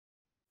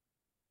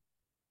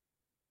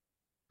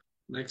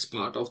next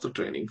part of the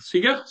training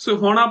ठीक है so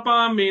ਹੁਣ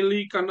ਆਪਾਂ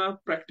mainly ਕਰਨਾ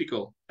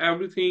practical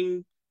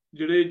everything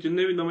ਜਿਹੜੇ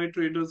ਜਿੰਨੇ ਵੀ ਨਵੇਂ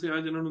traders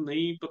ਆ ਜਿਨ੍ਹਾਂ ਨੂੰ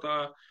ਨਹੀਂ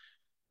ਪਤਾ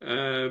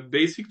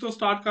ਬੇਸਿਕ ਤੋਂ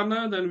ਸਟਾਰਟ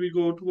ਕਰਨਾ then we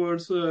go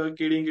towards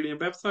ਕਿਹੜੀਆਂ ਕਿਹੜੀਆਂ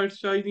ਵੈਬਸਾਈਟਸ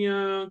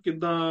ਚਾਹੀਦੀਆਂ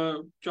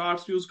ਕਿੱਦਾਂ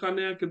ਚਾਰਟਸ ਯੂਜ਼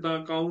ਕਰਨੇ ਆ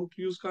ਕਿੱਦਾਂ ਅਕਾਊਂਟ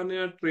ਯੂਜ਼ ਕਰਨੇ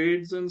ਆ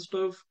ਟ੍ਰੇਡਸ ਐਂਡ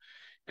ਸਟਫ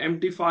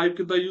MT5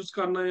 ਕਿੱਦਾਂ ਯੂਜ਼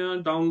ਕਰਨਾ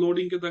ਆ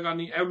ਡਾਊਨਲੋਡਿੰਗ ਕਿੱਦਾਂ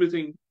ਕਰਨੀ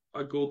everything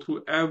I go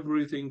through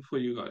everything for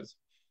you guys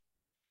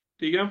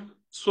ਠੀਕ ਹੈ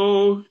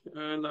so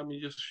let me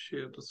just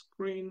share the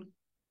screen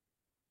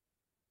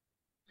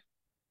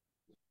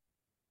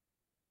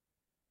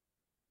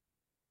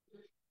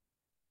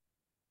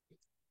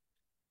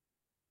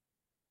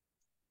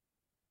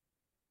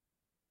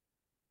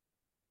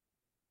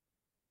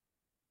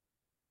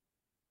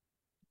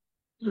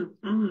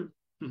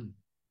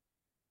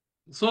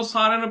ਸੋ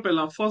ਸਾਰਿਆਂ ਨੂੰ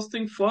ਪਹਿਲਾਂ ਫਸਟ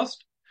ਥਿੰਗ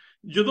ਫਸਟ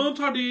ਜਦੋਂ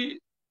ਤੁਹਾਡੀ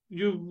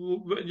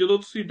ਜਦੋਂ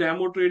ਤੁਸੀਂ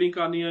ਡੈਮੋ ਟ੍ਰੇਡਿੰਗ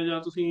ਕਰਨੀ ਆ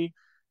ਜਾਂ ਤੁਸੀਂ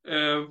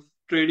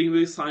ਟ੍ਰੇਡਿੰਗ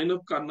ਲਈ ਸਾਈਨ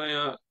ਅਪ ਕਰਨਾ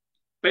ਆ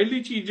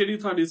ਪਹਿਲੀ ਚੀਜ਼ ਜਿਹੜੀ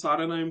ਤੁਹਾਡੀ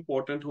ਸਾਰਿਆਂ ਨਾਲ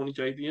ਇੰਪੋਰਟੈਂਟ ਹੋਣੀ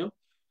ਚਾਹੀਦੀ ਆ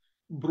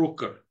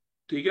ਬ੍ਰੋਕਰ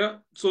ਠੀਕ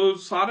ਆ ਸੋ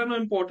ਸਾਰਿਆਂ ਨੂੰ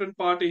ਇੰਪੋਰਟੈਂਟ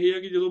ਪਾਰਟ ਇਹ ਹੈ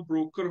ਕਿ ਜਦੋਂ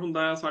ਬ੍ਰੋਕਰ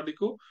ਹੁੰਦਾ ਆ ਸਾਡੇ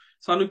ਕੋਲ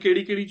ਸਾਨੂੰ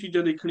ਕਿਹੜੀ ਕਿਹੜੀ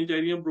ਚੀਜ਼ਾਂ ਦੇਖਣੀ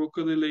ਚਾਹੀਦੀਆਂ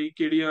ਬ੍ਰੋਕਰ ਦੇ ਲਈ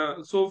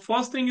ਕਿਹੜੀਆਂ so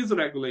first thing is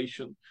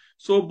regulation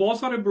ਸੋ ਬਹੁਤ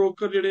ਸਾਰੇ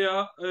ਬ੍ਰੋਕਰ ਜਿਹੜੇ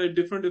ਆ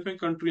ਡਿਫਰੈਂਟ ਡਿਫਰੈਂਟ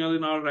ਕੰਟਰੀਆਂ ਦੇ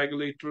ਨਾਲ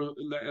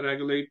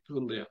ਰੈਗੂਲੇਟ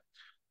ਹੁੰਦੇ ਆ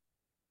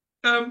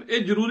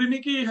ਇਹ ਜ਼ਰੂਰੀ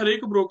ਨਹੀਂ ਕਿ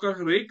ਹਰੇਕ ਬ੍ਰੋਕਰ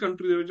ਹਰੇਕ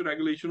ਕੰਟਰੀ ਦੇ ਵਿੱਚ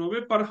ਰੈਗੂਲੇਸ਼ਨ ਹੋਵੇ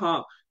ਪਰ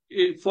ਹਾਂ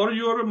ਫॉर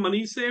ਯੋਰ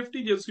ਮਨੀ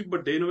ਸੇਫਟੀ ਜੇ ਤੁਸੀਂ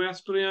ਵੱਡੇ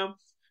ਇਨਵੈਸਟਰ ਆ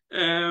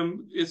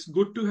it's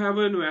good to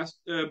have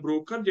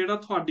broker ਜਿਹੜਾ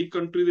ਤੁਹਾਡੀ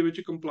ਕੰਟਰੀ ਦੇ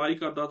ਵਿੱਚ ਕੰਪਲਾਈ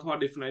ਕਰਦਾ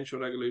ਤੁਹਾਡੇ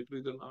ਫਾਈਨੈਂਸ਼ੀਅਲ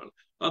ਰੈਗੂਲੇਟਰੀ ਦੇ ਨਾਲ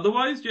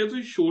ਅਦਰਵਾਈਜ਼ ਜੇ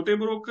ਤੁਸੀਂ ਛੋਟੇ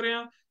ਬ੍ਰੋਕਰ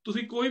ਆ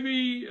ਤੁਸੀਂ ਕੋਈ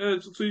ਵੀ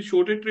ਤੁਸੀਂ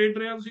ਛੋਟੇ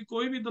ਟ੍ਰੇਡਰ ਆ ਤੁਸੀਂ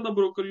ਕੋਈ ਵੀ ਇਦਾਂ ਦਾ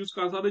ਬ੍ਰੋਕਰ ਯੂਜ਼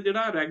ਕਰ ਸਕਦੇ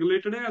ਜਿਹੜਾ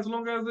ਰੈਗੂਲੇਟਡ ਹੈ ਐਸ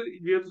ਲੌਂਗ ਐਜ਼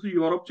ਜੇ ਤੁਸੀਂ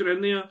ਯੂਰਪ ਚ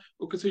ਰਹਿੰਦੇ ਆ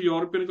ਉਹ ਕਿਸੇ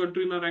ਯੂਰਪੀਅਨ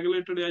ਕੰਟਰੀ ਨਾਲ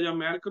ਰੈਗੂਲੇਟਡ ਆ ਜਾਂ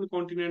ਅਮਰੀਕਨ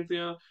ਕੰਟੀਨੈਂਟ ਤੇ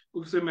ਆ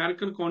ਉਹ ਕਿਸੇ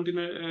ਅਮਰੀਕਨ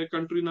ਕੰਟੀਨੈਂਟ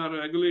ਕੰਟਰੀ ਨਾਲ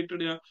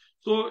ਰੈਗੂਲੇਟਡ ਆ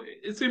ਸੋ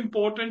ਇਟਸ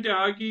ਇੰਪੋਰਟੈਂਟ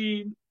ਆ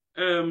ਕਿ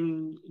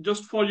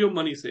just for your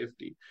money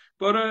safety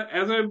ਪਰ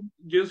ਐਜ਼ ਅ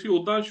ਜੇ ਅਸੀਂ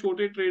ਉਦਾਂ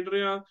ਛੋਟੇ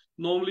ਟ੍ਰੇਡਰ ਆ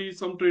normally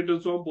some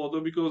traders don't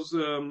bother because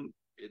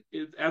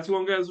as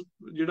long as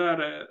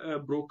ਜਿਹੜਾ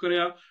ਬ੍ਰੋਕਰ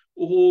ਆ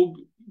ਉਹ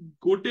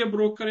ਗੁੱਡ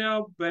ਬ੍ਰੋਕਰ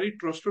ਆ ਵੈਰੀ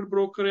ਟਰਸਟਡ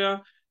ਬ੍ਰੋਕਰ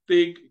ਆ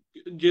ਤੇ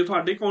ਜੇ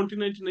ਤੁਹਾਡੇ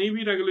ਕੰਟੀਨੈਂਟ ਨਹੀਂ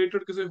ਵੀ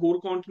ਰੈਗੂਲੇਟਡ ਕਿਸੇ ਹੋਰ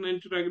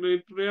ਕੰਟੀਨੈਂਟ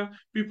ਰੈਗੂਲੇਟਡ ਆ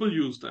ਪੀਪਲ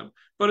ਯੂਜ਼ them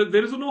ਪਰ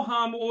there is no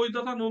harm ਉਹ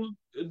ਇਦਾਂ ਤੁਹਾਨੂੰ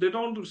they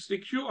don't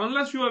restrict you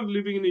unless you are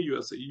living in the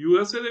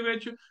USA ਦੇ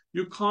ਵਿੱਚ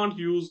you can't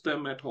use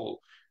them at all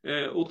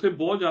ਉੱਥੇ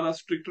ਬਹੁਤ ਜ਼ਿਆਦਾ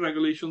ਸਟ੍ਰਿਕਟ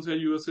ਰੈਗੂਲੇਸ਼ਨਸ ਹੈ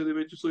USA ਦੇ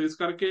ਵਿੱਚ ਸੋ ਇਸ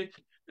ਕਰਕੇ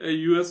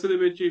USA ਦੇ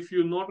ਵਿੱਚ if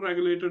you're not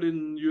regulated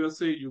in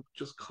USA you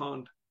just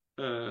can't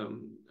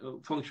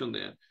function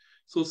there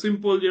so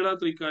simple ਜਿਹੜਾ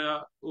ਤਰੀਕਾ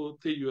ਆ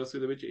ਉੱਥੇ USA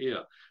ਦੇ ਵਿੱਚ ਇਹ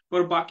ਆ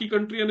ਪਰ ਬਾਕੀ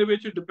ਕੰਟਰੀਆਂ ਦੇ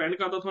ਵਿੱਚ ਡਿਪੈਂਡ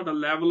ਕਰਦਾ ਤੁਹਾਡਾ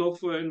ਲੈਵਲ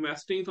ਆਫ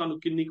ਇਨਵੈਸਟਿੰਗ ਤੁਹਾਨੂੰ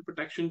ਕਿੰਨੀ ਕੁ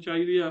ਪ੍ਰੋਟੈਕਸ਼ਨ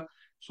ਚਾਹੀਦੀ ਆ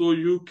so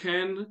you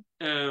can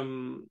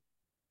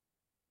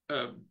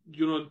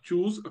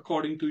choose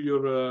according to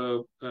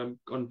your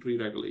country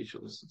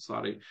regulations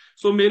ਸਾਰੇ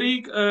so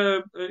ਮੇਰੀ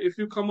if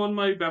you come on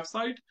my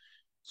website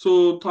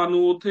so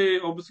ਤੁਹਾਨੂੰ ਉੱਥੇ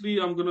obviously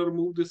I'm gonna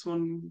remove this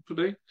one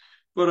today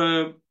ਪਰ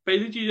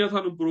ਪਹਿਲੀ ਚੀਜ਼ ਆ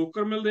ਤੁਹਾਨੂੰ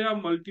ਬ੍ਰੋਕਰ ਮਿਲਦੇ ਆ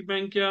ਮਲਟੀ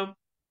ਬੈਂਕ ਆ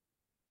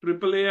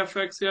triple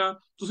AFX ਆ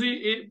ਤੁਸੀਂ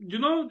ਇਹ you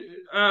know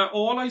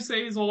all I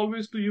say is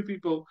always to you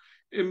people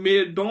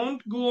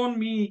don't go on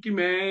me ਕਿ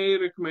ਮੈਂ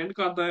recommend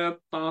ਕਰਦਾ ਆ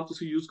ਤਾਂ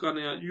ਤੁਸੀਂ ਯੂਜ਼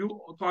ਕਰਨੇ ਆ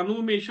ਤੁਹਾਨੂੰ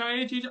ਹਮੇਸ਼ਾ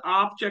ਇਹ ਚੀਜ਼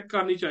ਆਪ ਚੈੱਕ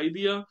ਕਰਨੀ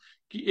ਚਾਹੀਦੀ ਆ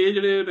ਕਿ ਇਹ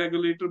ਜਿਹੜੇ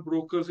ਰੈਗੂਲੇਟਰ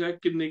ਬ੍ਰੋਕਰਸ ਆ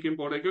ਕਿੰਨੇ ਕਿ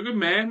ਇੰਪੋਰਟੈਂਟ ਕਿਉਂਕਿ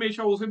ਮੈਂ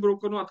ਹਮੇਸ਼ਾ ਉਸੇ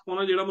ਬ੍ਰੋਕਰ ਨੂੰ ਹੱਥ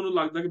ਪਾਉਣਾ ਜਿਹੜਾ ਮੈਨੂੰ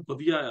ਲੱਗਦਾ ਕਿ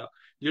ਵਧੀਆ ਆ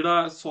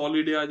ਜਿਹੜਾ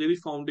ਸੋਲਿਡ ਆ ਜਿਹੜੀ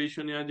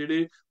ਫਾਊਂਡੇਸ਼ਨ ਆ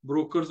ਜਿਹੜੇ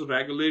ਬ੍ਰੋਕਰਸ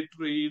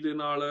ਰੈਗੂਲੇਟਰੀ ਦੇ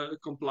ਨਾਲ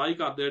ਕੰਪਲਾਈ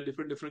ਕਰਦੇ ਆ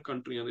ਡਿਫਰੈਂਟ ਡਿਫਰੈਂਟ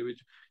ਕੰਟਰੀਆਂ ਦੇ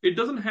ਵਿੱਚ it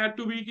doesn't have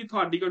to be ਕਿ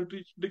ਤੁਹਾਡੀ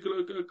ਕੰਟਰੀ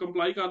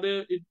ਕੰਪਲਾਈ ਕਰਦੇ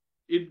ਆ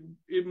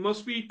it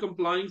must be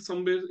complying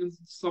somewhere in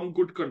some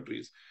good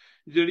countries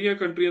ਜਿਹੜੀਆਂ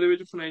ਕੰਟਰੀਆਂ ਦੇ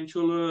ਵਿੱਚ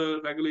ਫਾਈਨੈਂਸ਼ੀਅਲ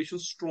ਰੈਗੂਲੇਸ਼ਨ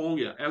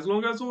ਸਟਰੋਂਗ ਆ ਐਸ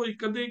ਲੌਂਗ ਐਸ ਉਹ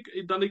ਇੱਕ ਅੱਧੇ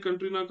ਇਦਾਂ ਦੀ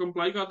ਕੰਟਰੀ ਨਾਲ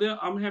ਕੰਪਲਾਈ ਕਰਦੇ ਆ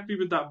ਆਮ ਹੈਪੀ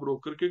ਵਿਦ ਦੈਟ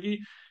ਬ੍ਰੋਕਰ ਕਿਉਂਕਿ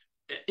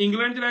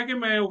ਇੰਗਲੈਂਡ 'ਚ ਰਹਿ ਕੇ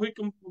ਮੈਂ ਉਹੀ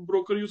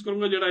ਬ੍ਰੋਕਰ ਯੂਜ਼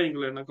ਕਰੂੰਗਾ ਜਿਹੜਾ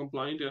ਇੰਗਲੈਂਡ ਨਾਲ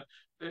ਕੰਪਲਾਇੰਟ ਆ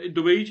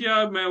ਦੁਬਈ 'ਚ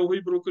ਆ ਮੈਂ ਉਹੀ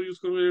ਬ੍ਰੋਕਰ ਯੂਜ਼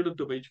ਕਰੂੰਗਾ ਜਿਹੜਾ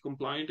ਦੁਬਈ 'ਚ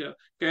ਕੰਪਲਾਇੰਟ ਆ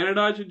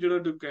ਕੈਨੇਡਾ 'ਚ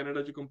ਜਿਹੜਾ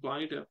ਕੈਨੇਡਾ 'ਚ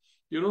ਕੰਪਲਾਇੰਟ ਆ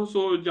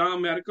ਸੋ ਜਾਂ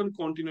ਅਮਰੀਕਨ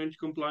ਕੰਟੀਨੈਂਟ 'ਚ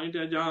ਕੰਪਲਾਇੰਟ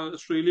ਆ ਜਾਂ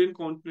ਆਸਟ੍ਰੇਲੀਅਨ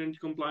ਕੰਟੀਨੈਂਟ 'ਚ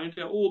ਕੰਪਲਾਇੰਟ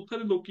ਆ ਉਹ ਉੱਥੇ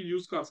ਦੇ ਲੋਕੀ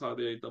ਯੂਜ਼ ਕਰ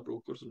ਸਕਦੇ ਆ ਇਦਾਂ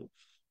ਬ੍ਰੋਕਰਸ ਨੂੰ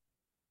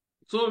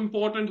ਸੋ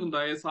ਇੰਪੋਰਟੈਂਟ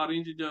ਹੁੰਦਾ ਇਹ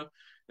ਸਾਰੀਆਂ ਚੀਜ਼ਾਂ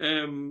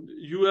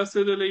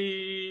USA ਦੇ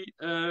ਲਈ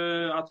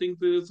I think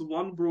there is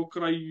one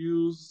broker I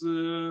use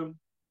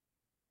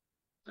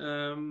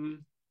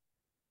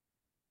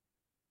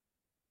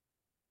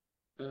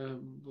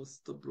what's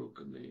the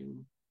broker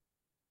name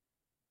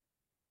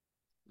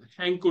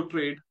Hanko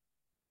Trade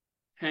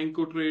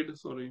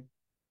sorry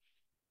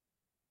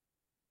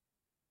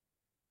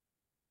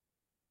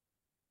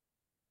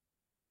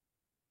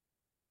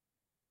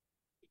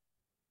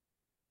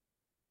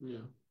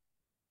yeah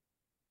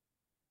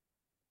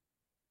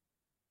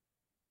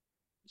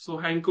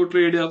so Henko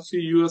trade ਆ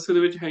ਤੁਸੀਂ USA ਦੇ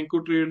ਵਿੱਚ ਹੈਂਕੋ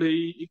ਟ੍ਰੇਡ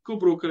ਇੱਕੋ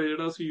ਬ੍ਰੋਕਰ ਹੈ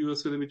ਜਿਹੜਾ ਅਸੀਂ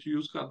USA ਦੇ ਵਿੱਚ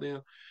ਯੂਜ਼ ਕਰਦੇ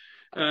ਹਾਂ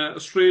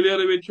ਆਸਟ੍ਰੇਲੀਆ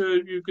ਦੇ ਵਿੱਚ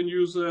you can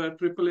use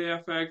triple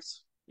AFX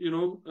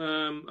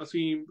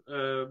ਅਸੀਂ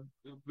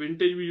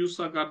ਵਿੰਟੇਜ ਵੀ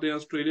ਯੂਜ਼ ਕਰਦੇ ਹਾਂ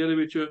ਆਸਟ੍ਰੇਲੀਆ ਦੇ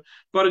ਵਿੱਚ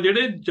ਪਰ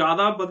ਜਿਹੜੇ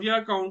ਜ਼ਿਆਦਾ ਵਧੀਆ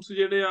ਅਕਾਊਂਟਸ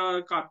ਜਿਹੜੇ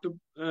ਆ ਘੱਟ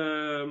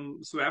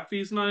ਸਵੈਪ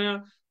ਫੀਸ ਨਾਲ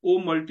ਆ ਉਹ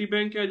ਮਲਟੀ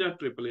ਬੈਂਕ ਆ ਜਾਂ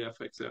ਟ੍ਰਿਪਲ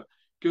AFX ਆ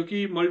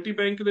ਕਿਉਂਕਿ ਮਲਟੀ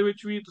ਬੈਂਕ ਦੇ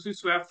ਵਿੱਚ ਵੀ ਤੁਸੀਂ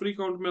ਸਵੈਪ ਫ੍ਰੀ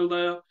ਅਕਾਊਂਟ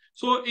ਮਿਲਦਾ ਆ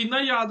ਸੋ ਇੰਨਾ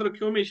ਯਾਦ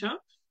ਰੱਖਿਓ ਹਮੇਸ਼ਾ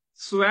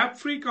ਸਵੈਪ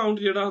ਫ੍ਰੀ ਅਕਾਊਂਟ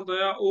ਜਿਹੜਾ ਹੁੰਦਾ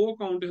ਆ, ਉਹ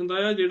ਅਕਾਊਂਟ ਹੁੰਦਾ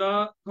ਆ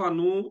ਜਿਹੜਾ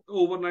ਤੁਹਾਨੂੰ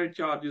ਓਵਰਨਾਈਟ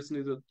ਚਾਰजेस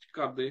ਨਹੀਂ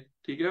ਕਰਦੇ,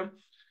 ਠੀਕ ਹੈ।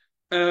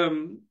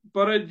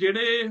 ਪਰ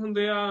ਜਿਹੜੇ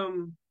ਹੁੰਦੇ ਆ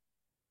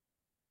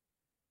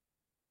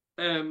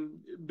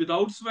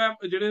ਵਿਦਆਊਟ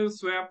ਸਵੈਪ, ਜਿਹੜੇ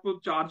ਸਵੈਪ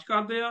ਚਾਰਜ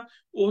ਕਰਦੇ ਆ,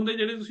 ਉਹ ਹੁੰਦੇ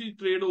ਜਿਹੜੇ ਤੁਸੀਂ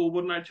ਟ੍ਰੇਡ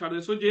ਓਵਰਨਾਈਟ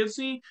ਛੱਡਦੇ। ਸੋ ਜੇ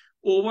ਤੁਸੀਂ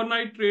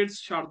ਓਵਰਨਾਈਟ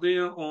ਟ੍ਰੇਡਸ ਛੱਡਦੇ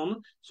ਆ ਔਨ,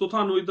 ਸੋ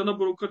ਤੁਹਾਨੂੰ ਇਦਾਂ ਦਾ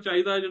ਬ੍ਰੋਕਰ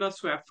ਚਾਹੀਦਾ ਹੈ ਜਿਹੜਾ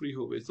ਸਵੈਪ ਫ੍ਰੀ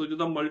ਹੋਵੇ। ਸੋ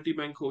ਜਿੱਦਾਂ ਮਲਟੀ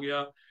ਬੈਂਕ ਹੋ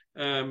ਗਿਆ,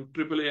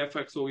 ਟ੍ਰਿਪਲ ਏ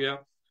FX ਹੋ ਗਿਆ।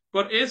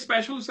 ਪਰ ਇਹ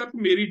ਸਪੈਸ਼ਲ ਸਿਰਫ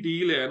ਮੇਰੀ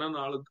ਡੀਲ ਹੈ ਇਹਨਾਂ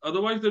ਨਾਲ,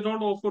 otherwise they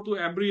don't offer to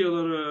every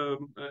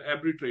other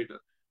every trader.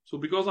 So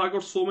because I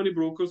goat ਸੋ ਮੈਨੀ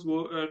brokers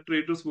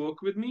traders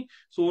work with me,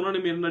 ਸੋ ਉਹਨਾਂ ਨੇ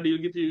ਮੇਰੇ ਨਾਲ ਡੀਲ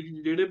ਕੀਤੀ,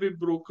 ਜਿਹੜੇ ਵੀ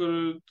ਬ੍ਰੋਕਰ,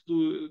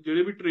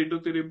 ਜਿਹੜੇ ਵੀ ਟ੍ਰੇਡਰ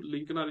ਤੇਰੇ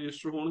ਲਿੰਕ ਨਾਲ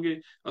ਰਜਿਸਟਰ ਹੋਣਗੇ,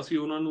 ਅਸੀਂ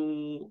ਉਹਨਾਂ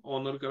ਨੂੰ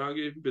ਆਨਰ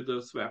ਕਰਾਂਗੇ ਵਿਦ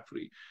ਸਵੈਪ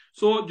ਫ੍ਰੀ।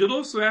 ਸੋ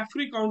ਜਦੋਂ ਸਵੈਪ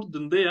ਫ੍ਰੀ ਅਕਾਊਂਟ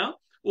ਦਿੰਦੇ ਆ,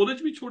 ਉਹਦੇ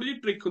ਚ ਵੀ ਥੋੜੀ ਜਿਹੀ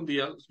ਟ੍ਰਿਕ ਹੁੰਦੀ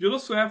ਆ। ਜਦੋਂ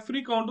ਸਵੈਪ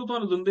ਫ੍ਰੀ ਅਕਾਊਂਟ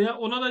ਤੁਹਾਨੂੰ ਦਿੰਦੇ ਆ,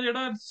 ਉਹਨਾਂ ਦਾ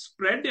ਜਿਹੜਾ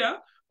ਸਪਰੈਡ ਆ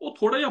ਉਹ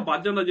ਥੋੜਾ ਜਿਹਾ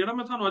ਵੱਧ ਜਾਂਦਾ, ਜਿਹੜਾ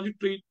ਮੈਂ ਤੁਹਾਨੂੰ ਅੱਜ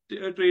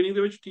ਟ੍ਰੇਨਿੰਗ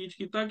ਦੇ ਵਿੱਚ ਟੀਚ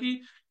ਕੀਤਾ ਕਿ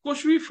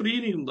ਕੁਝ ਵੀ ਫ੍ਰੀ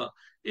ਨਹੀਂ ਹੁੰਦਾ।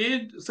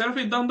 ਇਹ ਸਿਰਫ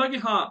ਇਦਾਂ ਹੁੰਦਾ ਕਿ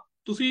ਹਾਂ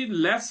ਤੁਸੀਂ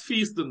ਲੈਸ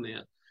ਫੀਸ ਦਿੰਦੇ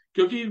ਆ,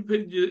 ਕਿਉਂਕਿ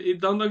ਫਿਰ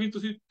ਇਦਾਂ ਹੁੰਦਾ ਕਿ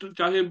ਤੁਸੀਂ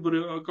ਚਾਹੇ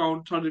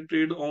ਅਕਾਊਂਟ ਸਾਡੇ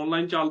ਟ੍ਰੇਡ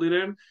ਆਨਲਾਈਨ ਚੱਲਦੇ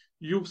ਰਹਿਣ,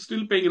 you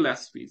still paying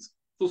lace fees.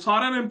 ਸੋ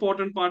ਸਾਰਿਆਂ ਨੂੰ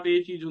ਇੰਪੋਰਟੈਂਟ ਪਾਰਟ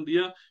ਇਹ ਚੀਜ਼ ਹੁੰਦੀ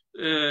ਆ,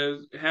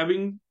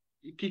 ਹੈਵਿੰਗ,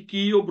 ਕਿ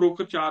ਕੀ ਉਹ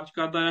ਬ੍ਰੋਕਰ ਚਾਰਜ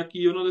ਕਰਦਾ ਆ,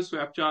 ਕੀ ਉਹਨਾਂ ਦੇ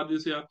ਸਵੈਪ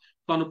ਚਾਰजेस ਆ,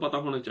 ਤੁਹਾਨੂੰ ਪਤਾ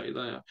ਹੋਣਾ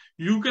ਚਾਹੀਦਾ ਆ।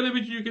 ਯੂਕੇ ਦੇ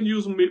ਵਿੱਚ ਯੂ ਕੈਨ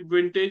ਯੂਜ਼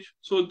ਵਿੰਟੇਜ।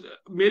 ਸੋ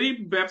ਮੇਰੀ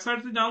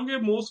ਵੈਬਸਾਈਟ ਤੇ ਜਾਓਗੇ,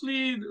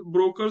 mostly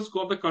brokers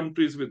goat the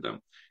countries with them,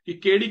 ਕਿ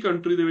ਕਿਹੜੀ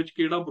ਕੰਟਰੀ ਦੇ ਵਿੱਚ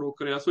ਕਿਹੜਾ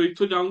ਬ੍ਰੋਕਰ ਆ। ਸੋ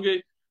ਇੱਥੋਂ ਜਾਓਗੇ,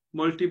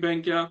 ਮਲਟੀ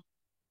ਬੈਂਕ ਆ,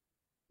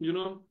 you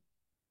know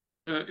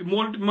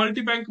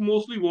multi bank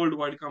mostly world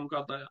wide ਕੰਮ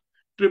ਕਰਦਾ ਆ।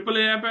 ਟ੍ਰਿਪਲ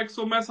ਏ FX,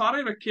 ਸੋ ਮੈਂ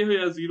ਸਾਰੇ ਰੱਖੇ ਹੋਏ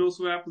ਆ, ਜ਼ੀਰੋ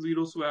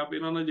ਸਵੈਪ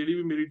ਇਹਨਾਂ ਨਾਲ ਜਿਹੜੀ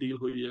ਵੀ ਮੇਰੀ ਡੀਲ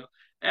ਹੋਈ ਆ।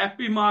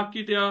 FP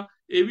ਮਾਰਕੀਟ ਆ,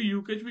 ਇਹ ਵੀ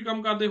UK ਚ ਵੀ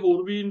ਕੰਮ ਕਰਦੇ,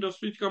 ਹੋਰ ਵੀ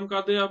ਇੰਡਸਟਰੀ ਚ ਕੰਮ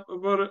ਕਰਦੇ ਆ,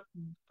 ਪਰ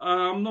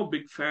I'm not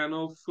big fan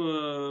of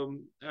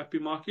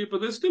FP market,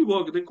 but they still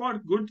work, they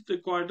quite good, they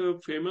quite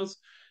famous,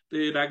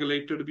 ਤੇ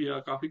ਰੈਗੂਲੇਟਡ ਵੀ ਆ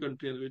ਕਾਫੀ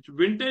ਕੰਟਰੀਆਂ ਦੇ ਵਿੱਚ।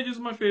 Vintage is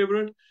my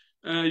favourite,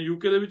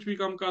 UK ਦੇ ਵਿੱਚ ਵੀ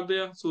ਕੰਮ ਕਰਦੇ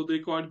ਆ, ਸੋ ਦੇ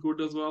quite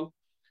good as well.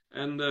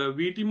 And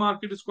VT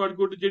market is quite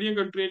good, ਜਿਹੜੀਆਂ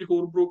ਕੰਟਰੀਆਂ 'ਚ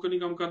ਹੋਰ ਬ੍ਰੋਕਰ ਨਹੀਂ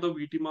ਕੰਮ ਕਰਦਾ,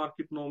 VT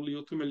ਮਾਰਕੀਟ ਨੋਰਮਲੀ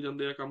ਉੱਥੇ ਮਿਲ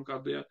ਜਾਂਦੇ ਆ, ਕੰਮ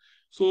ਕਰਦੇ ਆ।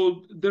 ਸੋ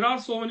ਦੇਰ ਆਰ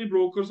ਸੋ ਮੈਨੀ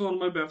ਬ੍ਰੋਕਰਸ ਔਨ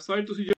ਮਾਈ ਵੈਬਸਾਈਟ, ਤੁਸੀਂ